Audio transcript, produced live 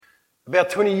About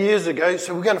 20 years ago,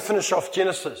 so we're going to finish off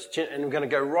Genesis, and we're going to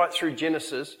go right through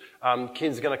Genesis.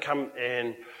 Ken's going to come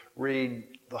and read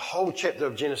the whole chapter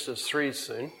of Genesis 3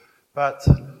 soon. But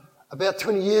about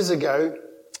 20 years ago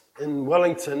in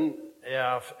Wellington,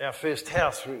 our first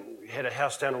house, we had a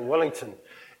house down in Wellington,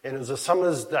 and it was a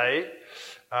summer's day.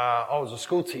 I was a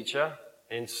school teacher,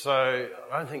 and so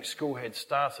I don't think school had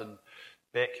started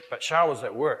back, but Shah was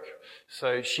at work.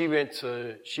 So she went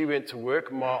to work.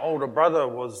 My older brother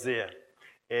was there,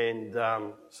 and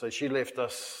so she left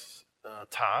us a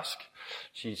task.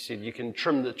 She said, "You can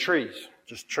trim the trees,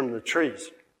 just trim the trees."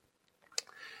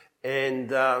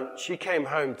 And she came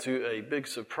home to a big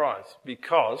surprise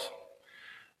because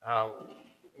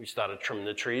we started trimming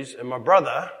the trees, and my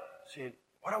brother said,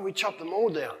 "Why don't we chop them all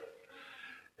down?"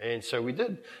 And so we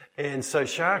did. And so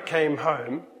Shah came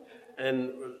home,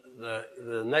 and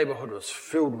the neighborhood was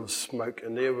filled with smoke,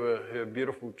 and there were her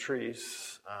beautiful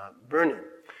trees burning.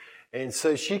 And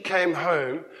so she came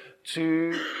home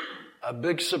to a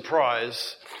big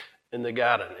surprise in the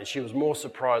garden, and she was more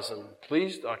surprised than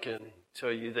pleased, I can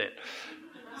tell you that.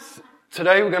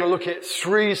 Today we're going to look at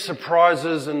 3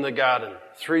 surprises in the garden.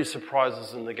 3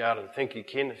 surprises in the garden. Thank you,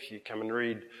 Ken, if you come and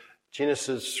read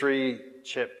Genesis 3,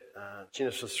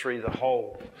 the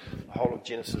whole of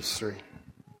Genesis 3.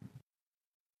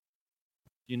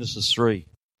 Genesis 3.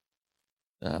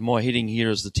 My heading here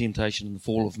is the temptation and the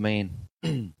fall of man.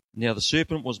 Now the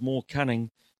serpent was more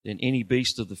cunning than any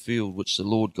beast of the field which the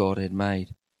Lord God had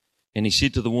made. And he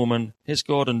said to the woman, "Has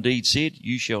God indeed said,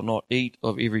 you shall not eat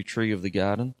of every tree of the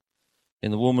garden?"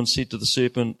 And the woman said to the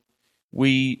serpent,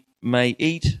 "We may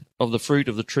eat of the fruit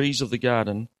of the trees of the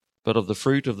garden, but of the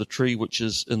fruit of the tree which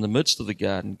is in the midst of the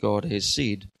garden, God has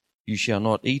said, you shall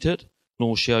not eat it,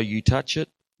 nor shall you touch it,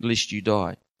 lest you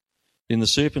die." Then the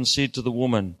serpent said to the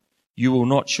woman, "You will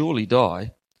not surely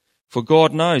die, for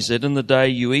God knows that in the day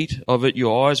you eat of it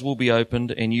your eyes will be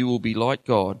opened, and you will be like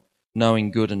God,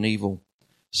 knowing good and evil."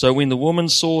 So when the woman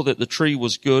saw that the tree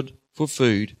was good for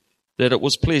food, that it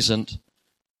was pleasant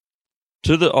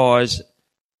to the eyes,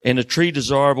 and a tree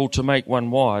desirable to make one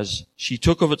wise, she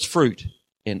took of its fruit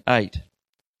and ate.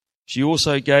 She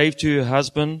also gave to her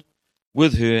husband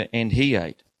with her, and he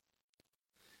ate.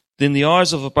 Then the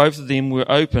eyes of both of them were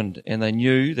opened, and they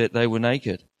knew that they were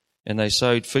naked, and they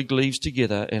sewed fig leaves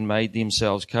together and made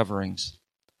themselves coverings.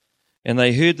 And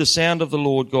they heard the sound of the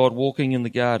Lord God walking in the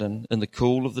garden in the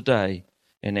cool of the day,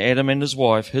 and Adam and his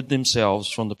wife hid themselves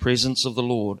from the presence of the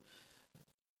Lord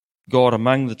God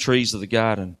among the trees of the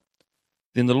garden.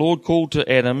 Then the Lord called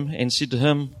to Adam and said to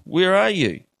him, "Where are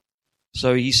you?"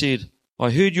 So he said, "I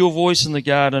heard your voice in the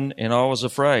garden, and I was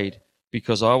afraid,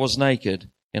 because I was naked,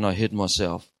 and I hid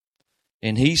myself."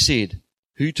 And he said,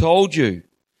 "Who told you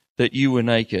that you were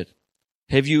naked?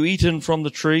 Have you eaten from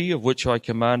the tree of which I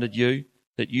commanded you,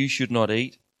 that you should not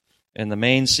eat?" And the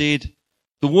man said,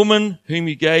 "The woman whom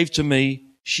you gave to me,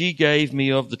 she gave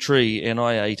me of the tree, and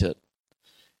I ate it."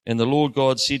 And the Lord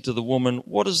God said to the woman,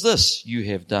 "What is this you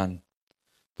have done?"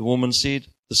 The woman said,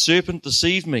 "The serpent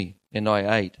deceived me, and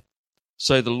I ate."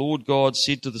 So the Lord God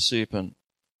said to the serpent,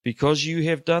 "Because you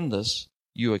have done this,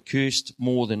 you are cursed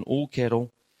more than all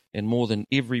cattle, and more than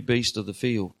every beast of the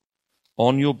field.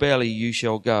 On your belly you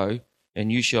shall go, and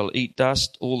you shall eat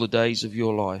dust all the days of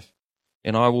your life.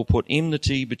 And I will put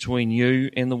enmity between you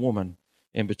and the woman,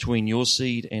 and between your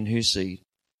seed and her seed.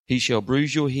 He shall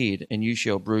bruise your head, and you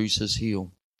shall bruise his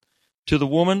heel." To the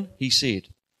woman he said,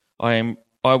 I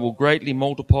will greatly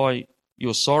multiply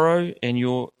your sorrow and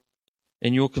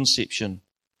your conception.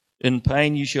 In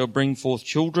pain you shall bring forth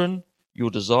children. Your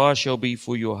desire shall be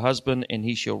for your husband, and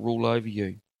he shall rule over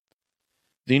you.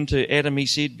 Then to Adam he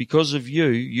said, "Because of you,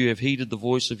 you have heeded the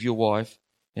voice of your wife,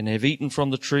 and have eaten from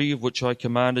the tree of which I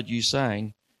commanded you,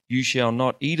 saying, you shall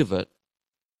not eat of it.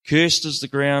 Cursed is the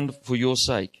ground for your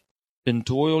sake. In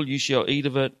toil you shall eat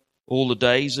of it all the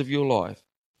days of your life.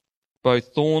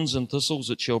 Both thorns and thistles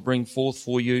it shall bring forth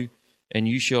for you, and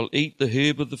you shall eat the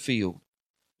herb of the field.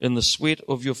 In the sweat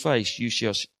of your face you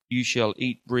shall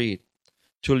eat bread,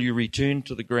 till you return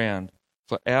to the ground.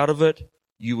 For out of it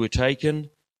you were taken,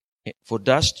 for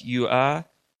dust you are,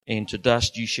 and to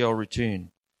dust you shall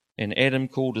return." And Adam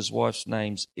called his wife's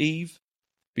names Eve,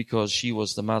 because she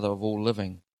was the mother of all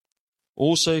living.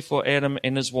 Also for Adam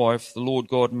and his wife the Lord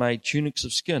God made tunics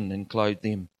of skin and clothed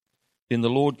them. Then the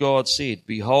Lord God said,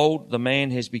 "Behold, the man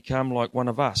has become like one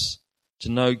of us, to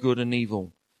know good and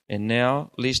evil. And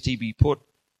now, lest he be put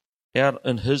out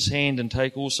in his hand and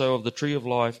take also of the tree of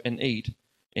life and eat,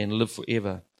 and live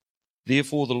forever."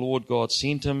 Therefore the Lord God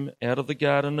sent him out of the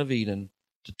Garden of Eden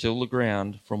to till the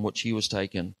ground from which he was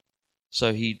taken.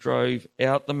 So he drove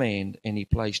out the man, and he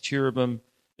placed cherubim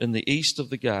in the east of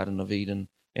the Garden of Eden,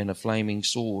 and a flaming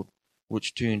sword,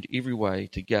 which turned every way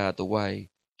to guard the way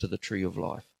to the tree of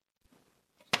life.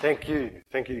 Thank you,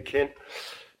 Ken.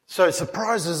 So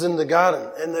surprises in the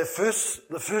garden, and the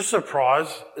first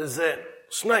surprise is that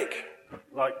snake.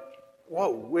 Like,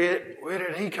 whoa, where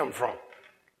did he come from?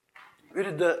 Where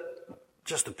did that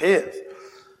just appear?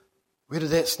 Where did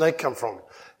that snake come from?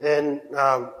 And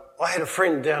I had a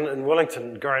friend down in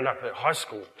Wellington growing up at high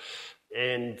school,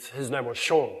 and his name was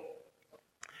Sean.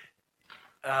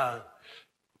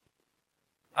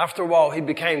 After a while, he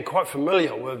became quite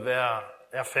familiar with our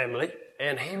family,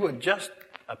 and he would just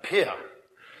appear.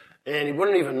 And he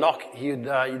wouldn't even knock. You'd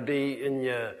be in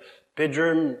your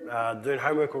bedroom doing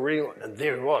homework or reading, and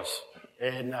there he was.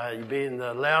 And you'd be in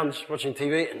the lounge watching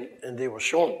TV, and there was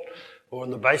Sean. Or in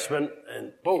the basement,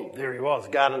 and boom, there he was,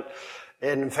 garden.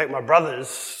 And in fact, my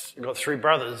brothers, I've got 3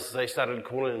 brothers, they started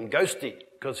calling him Ghosty,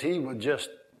 because he would just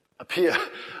appear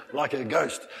like a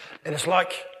ghost. And it's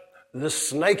like this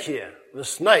snake here. The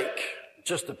snake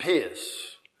just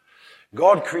appears.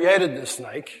 God created the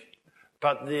snake,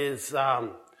 but there's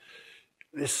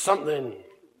something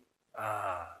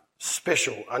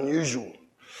special, unusual,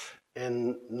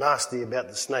 and nasty about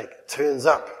the snake. It turns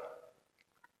up.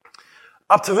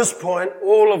 Up to this point,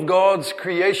 all of God's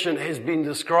creation has been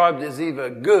described as either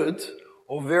good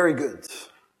or very good.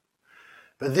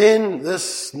 But then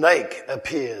this snake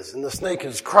appears, and the snake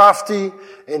is crafty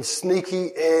and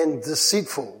sneaky and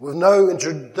deceitful with no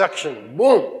introduction.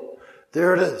 Boom!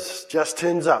 There it is, just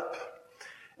turns up.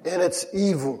 And it's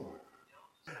evil.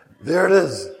 There it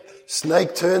is,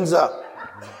 snake turns up.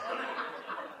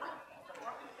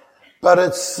 But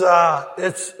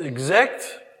its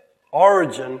exact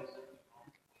origin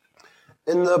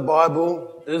in the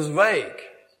Bible is vague.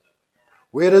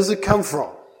 Where does it come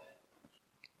from?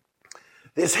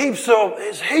 There's heaps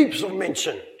of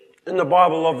mention in the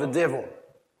Bible of the devil.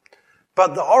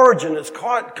 But the origin is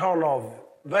quite kind of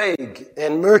vague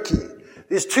and murky.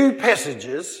 There's 2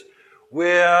 passages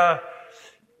where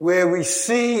we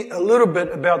see a little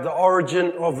bit about the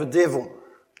origin of the devil.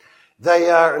 They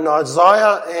are in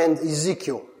Isaiah and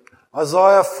Ezekiel.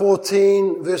 Isaiah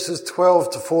 14 verses 12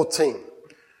 to 14. I'm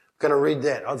going to read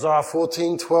that. Isaiah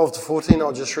 14, 12 to 14,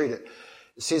 I'll just read it.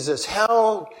 It says this,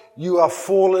 "How you are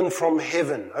fallen from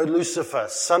heaven, O Lucifer,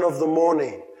 son of the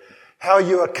morning. How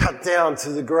you are cut down to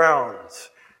the ground.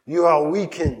 You are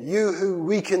weakened, you who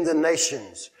weaken the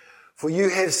nations. For you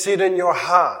have said in your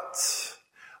heart,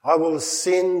 I will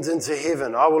ascend into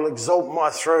heaven. I will exalt my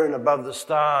throne above the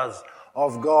stars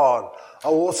of God. I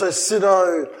will also sit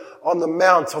on the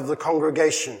mount of the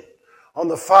congregation. On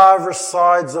the farthest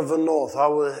sides of the north, I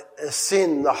will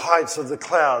ascend the heights of the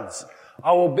clouds.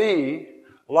 I will be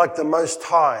like the Most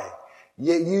High,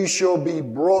 yet you shall be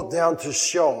brought down to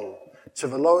Sheol, to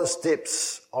the lowest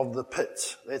depths of the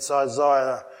pit." That's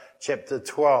Isaiah chapter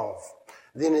 12.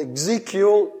 Then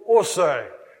Ezekiel also,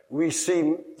 we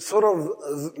see sort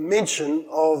of mention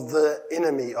of the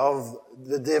enemy, of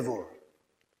the devil.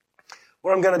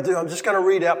 What I'm going to do, I'm just going to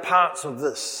read out parts of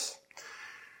this.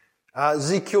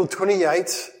 Ezekiel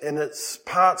 28, and it's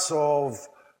parts of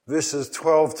verses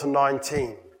 12 to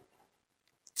 19.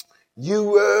 "You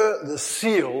were the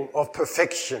seal of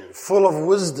perfection, full of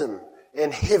wisdom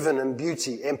and heaven and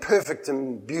beauty, and perfect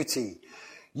in beauty.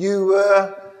 You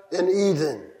were in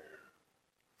Eden."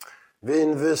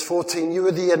 Then verse 14, "You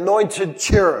were the anointed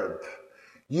cherub.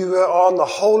 You were on the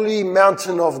holy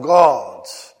mountain of God."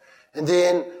 And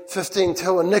then 15,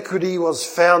 "Till iniquity was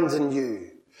found in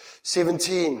you."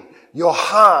 17, "Your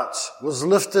heart was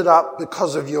lifted up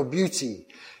because of your beauty.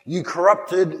 You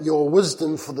corrupted your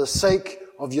wisdom for the sake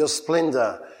of your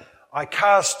splendor. I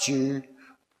cast you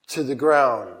to the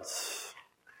ground.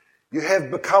 You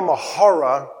have become a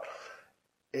horror,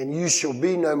 and you shall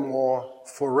be no more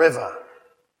forever."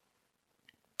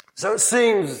 So it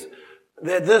seems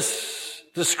that this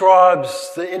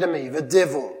describes the enemy, the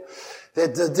devil.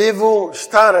 That the devil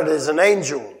started as an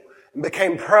angel and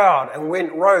became proud and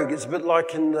went rogue. It's a bit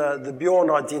like in the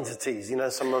Bjorn Identities,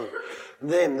 some of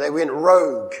them, they went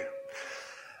rogue.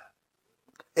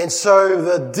 And so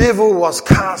the devil was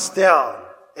cast down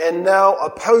and now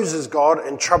opposes God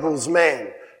and troubles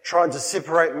man, trying to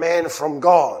separate man from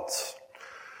God.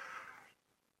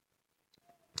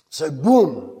 So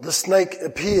boom, the snake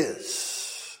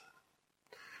appears.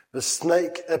 The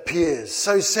snake appears.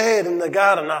 So sad in the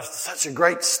garden after such a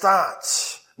great start.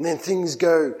 And then things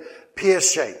go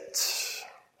pear-shaped.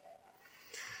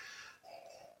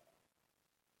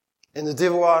 And the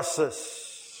devil asks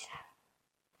this,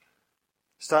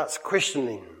 starts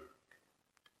questioning,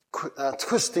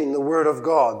 twisting the word of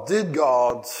God. Did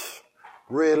God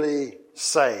really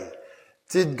say?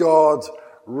 Did God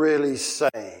really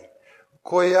say?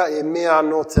 Koia e mea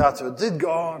no te atua. Did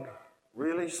God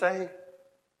really say?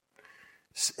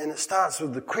 And it starts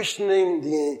with the questioning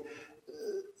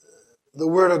the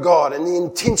Word of God and the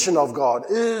intention of God.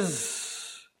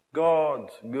 Is God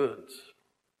good?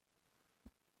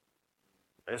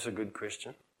 That's a good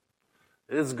question.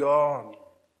 Is God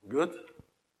good?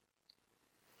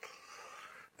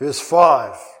 Verse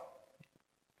 5.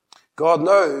 God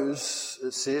knows,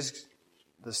 it says,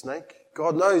 the snake,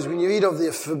 God knows when you eat of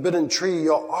the forbidden tree,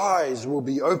 your eyes will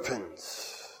be opened.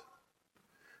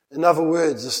 In other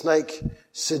words, the snake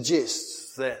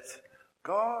suggests that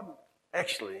God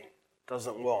actually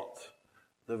doesn't want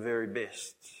the very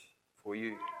best for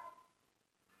you.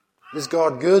 Is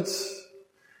God good?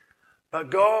 But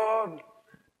God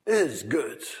is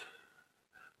good.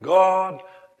 God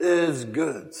is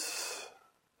good.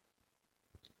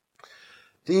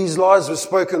 These lies were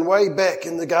spoken way back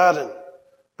in the garden,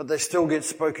 but they still get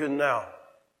spoken now.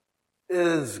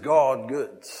 Is God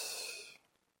good?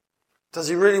 Does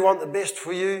he really want the best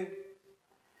for you?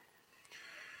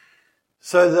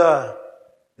 So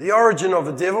the origin of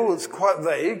a devil is quite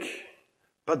vague,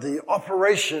 but the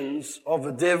operations of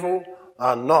a devil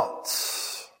are not.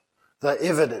 They're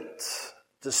evident.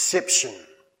 Deception.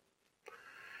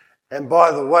 And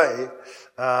by the way,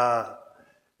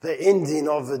 the ending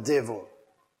of the devil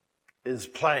is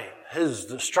plain. His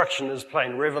destruction is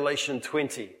plain. Revelation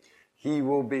 20. He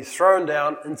will be thrown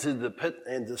down into the pit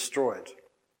and destroyed.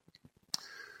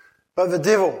 But the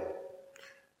devil,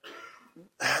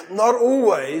 not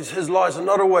always, his lies are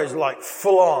not always like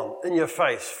full on, in your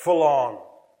face, full on,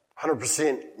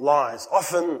 100% lies.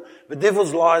 Often the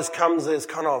devil's lies comes as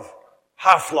kind of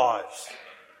half lies,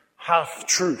 half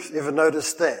truth. Ever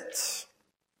noticed that?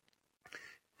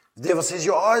 The devil says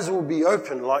your eyes will be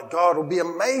open like God. Will be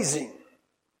amazing.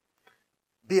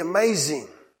 Be amazing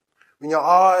when your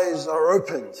eyes are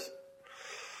opened.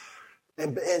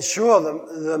 And sure,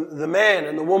 the man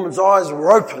and the woman's eyes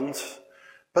were opened,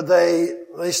 but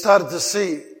they started to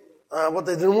see what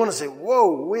they didn't want to see.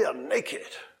 Whoa, we are naked.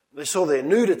 They saw their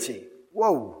nudity.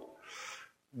 Whoa.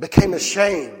 Became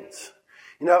ashamed.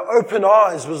 You know, open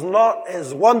eyes was not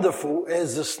as wonderful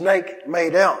as the snake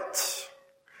made out.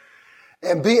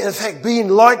 And in fact, being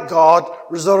like God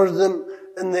resulted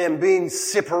in them being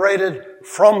separated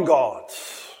from God.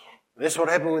 That's what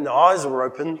happened when the eyes were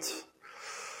opened.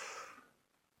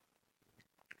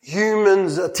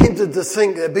 Humans attempted to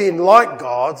think that being like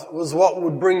God was what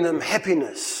would bring them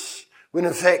happiness, when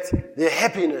in fact their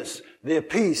happiness, their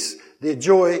peace, their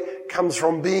joy comes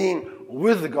from being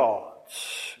with God.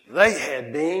 They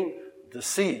had been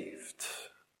deceived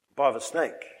by the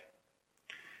snake.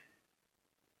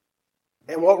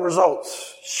 And what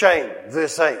results? Shame,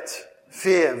 verse 8.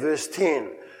 Fear, verse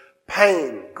 10.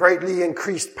 Pain, greatly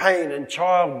increased pain in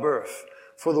childbirth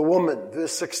for the woman,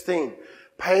 verse 16.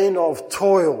 Pain of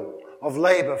toil, of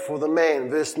labor for the man,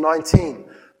 verse 19.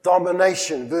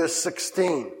 Domination, verse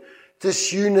 16.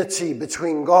 Disunity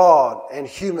between God and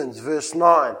humans, verse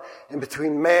 9. And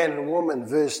between man and woman,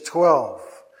 verse 12.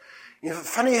 You know,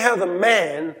 funny how the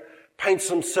man paints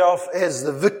himself as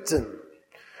the victim.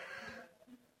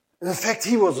 In fact,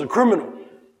 he was a criminal.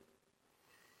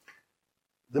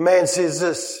 The man says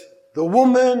this, the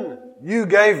woman you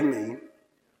gave me,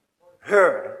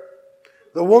 her,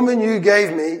 the woman you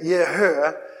gave me, yeah,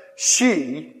 her,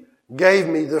 she gave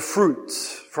me the fruit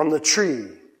from the tree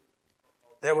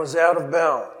that was out of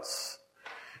bounds.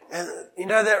 And you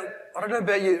know that, I don't know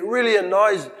about you, it really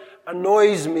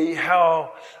annoys me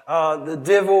how the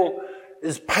devil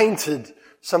is painted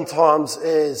sometimes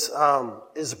as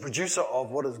a producer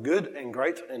of what is good and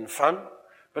great and fun.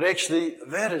 But actually,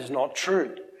 that is not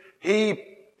true. He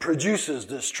produces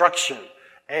destruction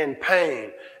and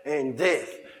pain and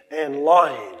death and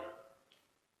lying.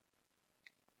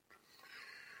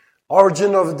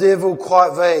 Origin of the devil,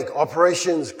 quite vague.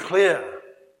 Operations, clear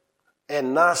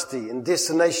and nasty. And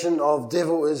destination of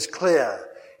devil is clear.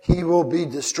 He will be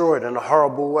destroyed in a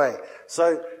horrible way.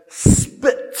 So,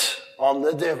 spit on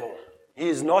the devil. He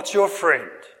is not your friend.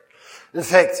 In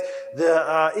fact,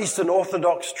 the Eastern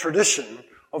Orthodox tradition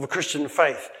of a Christian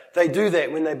faith, they do that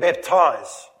when they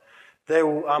baptize. They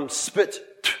will spit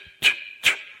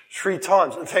 3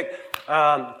 times. In fact,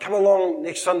 come along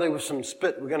next Sunday with some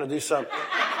spit. We're going to do some.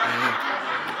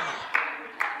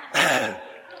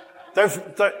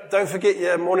 Don't forget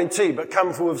your morning tea, but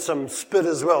come with some spit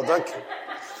as well.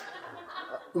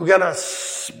 We're going to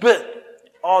spit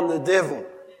on the devil.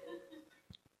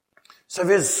 So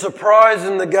there's surprise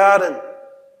in the garden.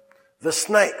 The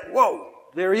snake, whoa,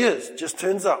 there he is, just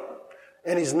turns up.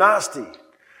 And he's nasty.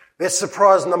 That's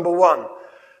surprise number 1.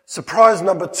 Surprise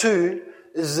number 2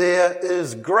 is there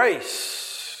is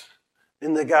grace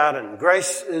in the garden.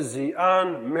 Grace is the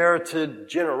unmerited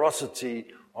generosity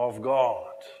of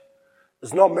God.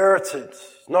 It's not merited,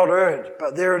 it's not earned,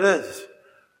 but there it is.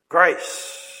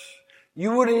 Grace.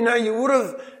 You would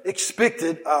have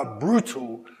expected a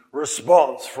brutal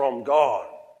response from God.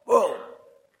 Boom.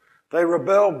 They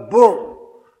rebel, boom.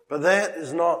 But that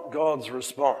is not God's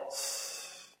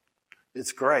response.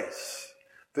 It's grace.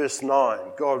 Verse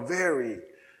 9, God very,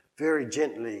 very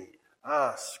gently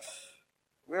asks,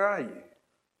 where are you?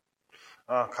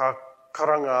 Ka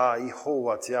karanga I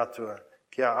hoa te atua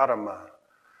kia arama,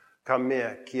 ka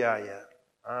mea kia ia.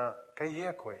 Ka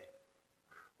hea koe.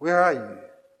 Where are you?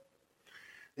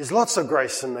 There's lots of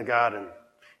grace in the garden.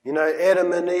 You know,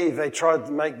 Adam and Eve, they tried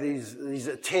to make these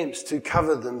attempts to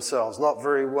cover themselves, not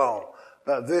very well.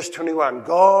 But verse 21,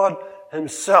 God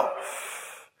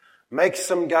himself makes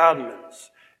some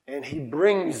garments and he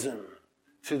brings them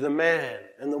to the man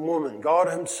and the woman, God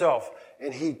himself,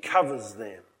 and he covers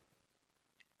them.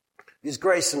 There's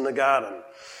grace in the garden.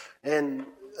 And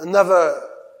another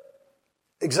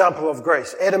example of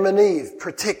grace, Adam and Eve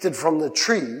protected from the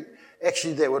tree,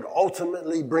 actually that would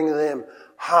ultimately bring them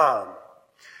harm.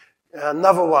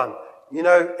 Another one, you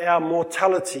know, our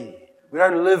mortality. We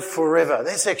don't live forever.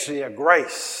 That's actually a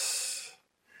grace.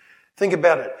 Think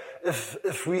about it.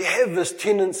 If we have this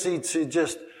tendency to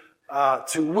just,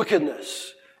 to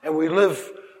wickedness, and we live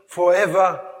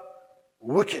forever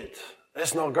wicked,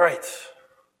 that's not great.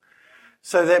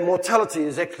 So that mortality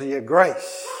is actually a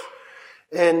grace.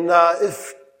 And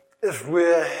if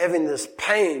we're having this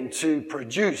pain to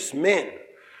produce men,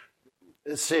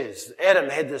 it says Adam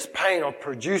had this pain of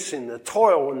producing the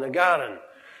toil in the garden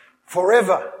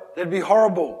forever. That'd be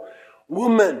horrible.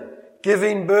 Woman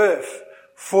giving birth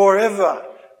forever.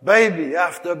 Baby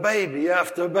after baby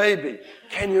after baby.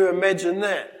 Can you imagine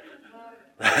that?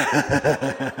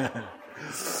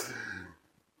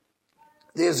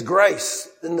 There's grace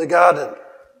in the garden.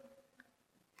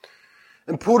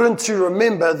 Important to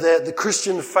remember that the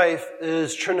Christian faith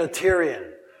is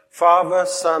Trinitarian. Father,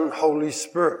 Son, Holy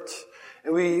Spirit.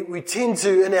 And we tend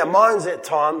to, in our minds at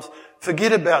times,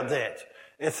 forget about that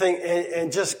and think,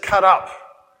 and just cut up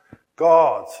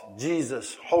God,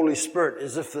 Jesus, Holy Spirit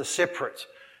as if they're separate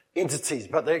entities.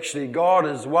 But actually God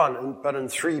is one, but in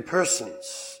 3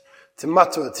 persons. Te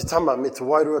matua, te tama, me te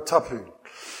wairua tapu.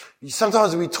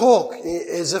 Sometimes we talk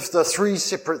as if they're 3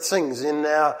 separate things, and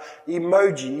our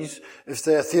emojis, if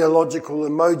they're theological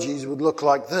emojis, would look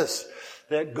like this.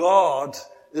 That God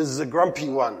is the grumpy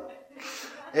one.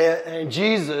 And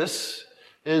Jesus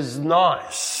is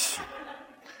nice.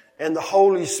 And the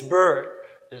Holy Spirit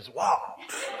is wild.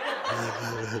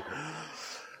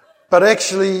 But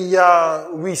actually,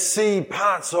 we see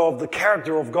parts of the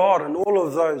character of God in all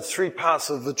of those 3 parts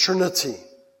of the Trinity.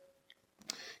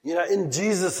 You know, in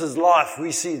Jesus' life,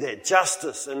 we see that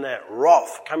justice and that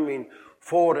wrath coming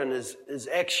forward in his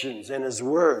actions and his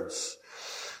words.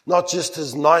 Not just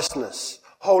his niceness.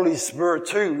 Holy Spirit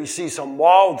too, we see some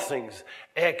wild things.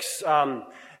 Acts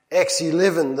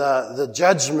 11, the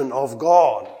judgment of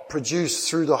God produced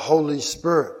through the Holy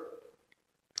Spirit.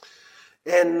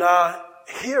 And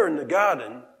here in the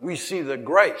garden, we see the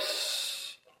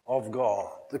grace of God,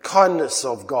 the kindness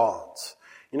of God.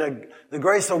 You know, the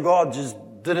grace of God just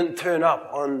didn't turn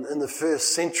up in the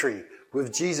first century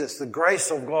with Jesus. The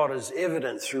grace of God is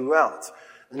evident throughout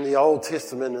in the Old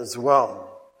Testament as well.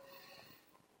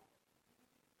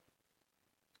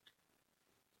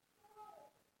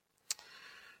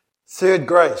 Third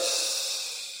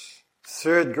grace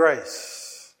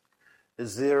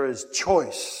is there is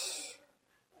choice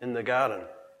in the garden.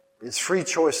 There's free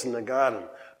choice in the garden.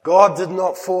 God did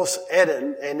not force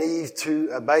Adam and Eve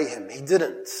to obey him. He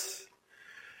didn't.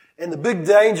 And the big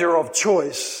danger of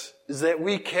choice is that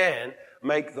we can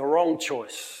make the wrong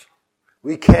choice.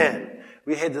 We can.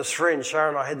 We had this friend, Sharon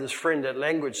and I had this friend at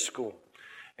language school.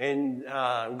 And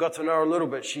got to know her a little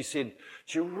bit. She said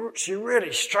she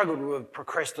really struggled with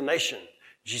procrastination.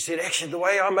 She said, actually, the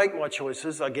way I make my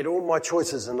choices, I get all my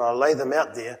choices and I lay them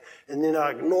out there, and then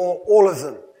I ignore all of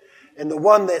them. And the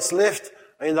one that's left,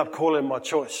 I end up calling my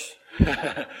choice.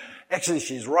 Actually,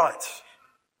 she's right.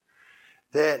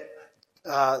 That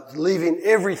leaving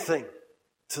everything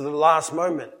to the last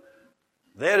moment,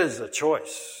 that is a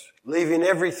choice. Leaving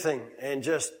everything and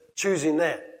just choosing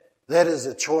that is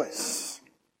a choice.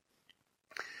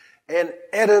 And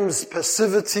Adam's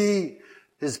passivity,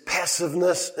 his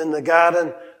passiveness in the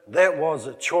garden, that was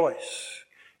a choice.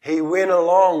 He went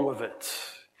along with it.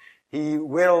 He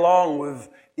went along with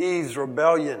Eve's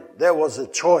rebellion. That was a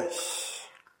choice.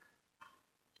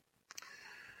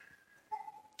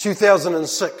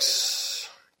 2006,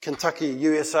 Kentucky,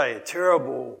 USA, a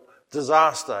terrible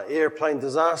disaster, airplane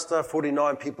disaster,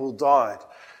 49 people died.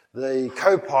 The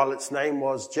co-pilot's name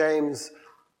was James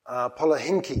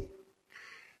Polahinki.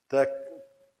 The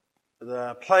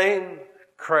plane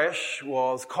crash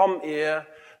was ComAir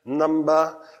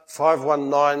number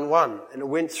 5191, and it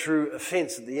went through a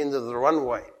fence at the end of the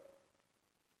runway.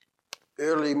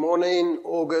 Early morning,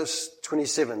 August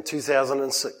 27,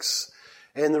 2006.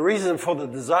 And the reason for the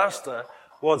disaster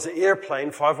was the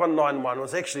airplane 5191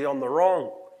 was actually on the wrong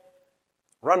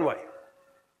runway.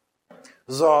 It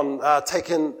was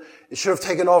it should have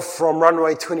taken off from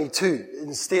runway 22.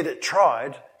 Instead, it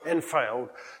tried and failed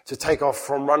to take off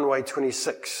from runway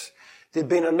 26. There'd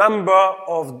been a number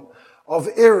of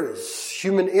errors,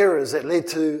 human errors, that led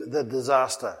to the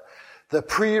disaster. The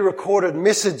pre-recorded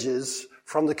messages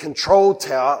from the control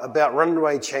tower about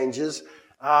runway changes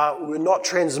were not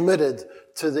transmitted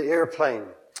to the airplane.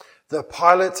 The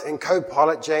pilot and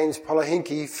co-pilot, James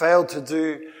Polahinki, failed to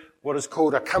do what is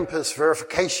called a compass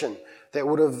verification that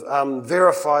would have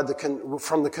verified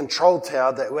from the control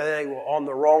tower that they were on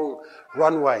the wrong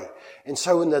runway. And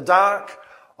so in the dark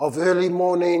of early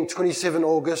morning, 27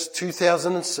 August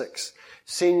 2006,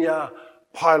 senior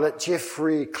pilot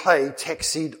Jeffrey Clay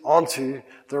taxied onto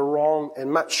the wrong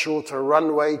and much shorter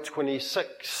runway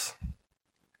 26.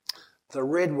 The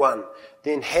red one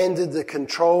then handed the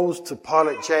controls to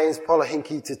pilot James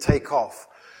Polahinki to take off.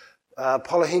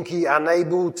 Polahinki,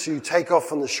 unable to take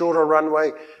off on the shorter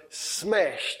runway,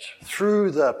 smashed through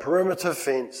the perimeter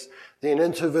fence, then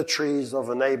into the trees of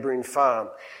a neighboring farm.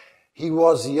 He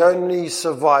was the only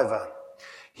survivor.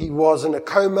 He was in a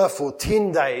coma for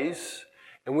 10 days,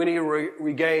 and when he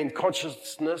regained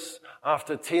consciousness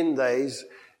after 10 days,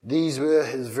 these were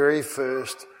his very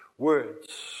first words.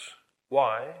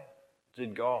 Why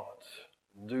did God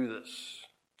do this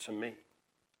to me?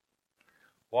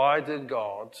 Why did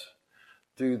God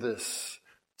do this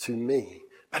to me?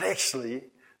 But actually,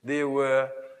 there were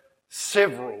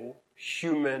several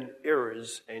human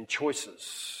errors and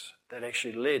choices that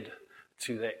actually led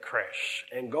to that crash.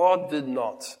 And God did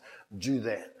not do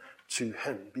that to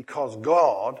him, because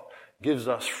God gives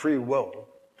us free will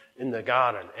in the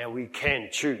garden, and we can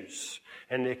choose.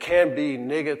 And there can be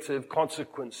negative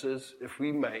consequences if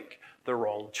we make the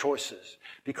wrong choices.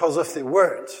 Because if there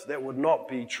weren't, that would not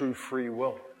be true free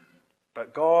will.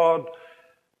 But God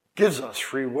gives us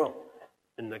free will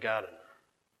in the garden.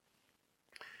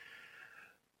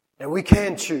 And we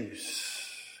can choose,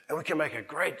 and we can make a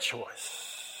great choice.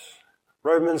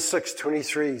 Romans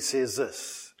 6:23 says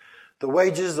this: the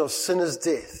wages of sin is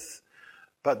death,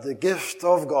 but the gift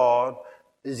of God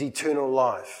is eternal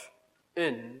life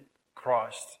in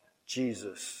Christ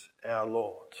Jesus our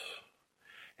Lord.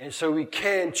 And so we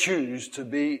can choose to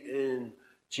be in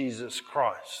Jesus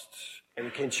Christ, and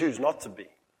we can choose not to be.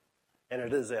 And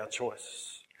it is our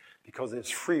choice, because there's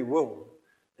free will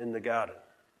in the garden.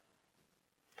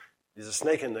 There's a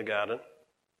snake in the garden.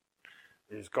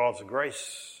 There's God's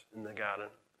grace in the garden.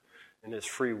 And there's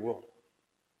free will.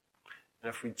 And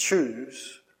if we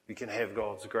choose, we can have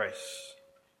God's grace.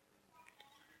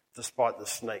 Despite the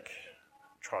snake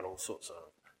trying all sorts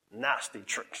of nasty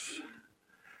tricks.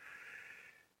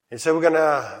 And so we're going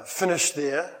to finish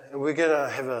there. And we're going to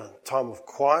have a time of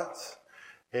quiet.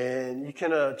 And you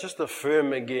can just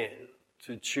affirm again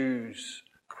to choose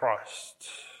Christ.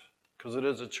 Because it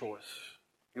is a choice.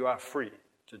 You are free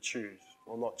to choose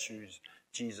or not choose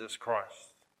Jesus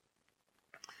Christ.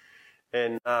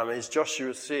 And as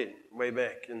Joshua said way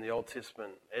back in the Old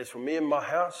Testament, as for me and my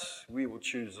house, we will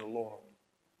choose the Lord.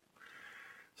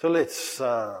 So let's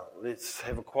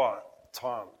have a quiet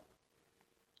time.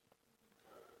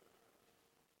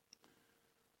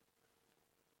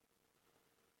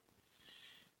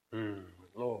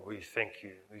 Lord, we thank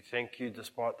you. We thank you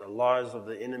despite the lies of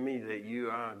the enemy that you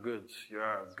are good. You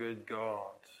are a good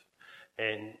God.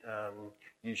 And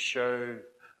you show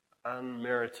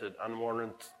unmerited,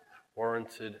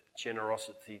 unwarranted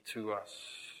generosity to us.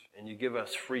 And you give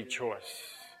us free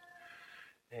choice.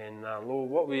 And Lord,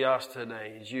 what we ask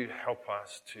today is you help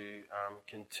us to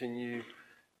continue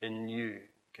in you.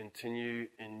 Continue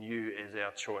in you as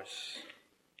our choice.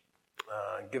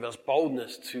 Give us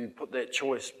boldness to put that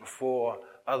choice before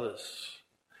others,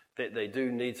 that they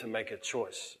do need to make a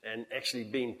choice. And actually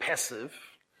being passive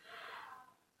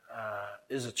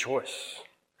is a choice.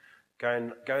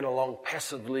 Going along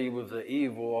passively with the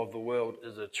evil of the world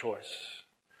is a choice.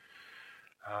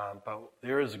 But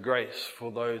there is grace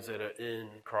for those that are in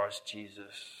Christ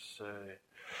Jesus. So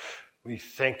we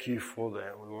thank you for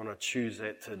that. We want to choose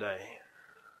that today.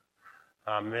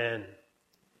 Amen.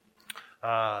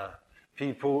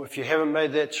 People, if you haven't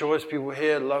made that choice, people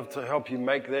here love to help you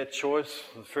make that choice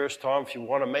the first time. If you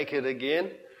want to make it again,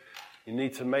 you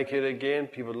need to make it again.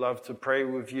 People love to pray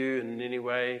with you in any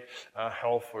way,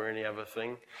 health or any other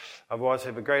thing. Otherwise,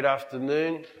 have a great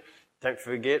afternoon. Don't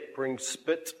forget, bring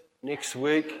spit next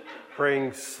week.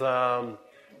 Bring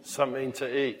something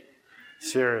to eat.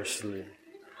 Seriously.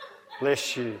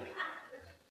 Bless you.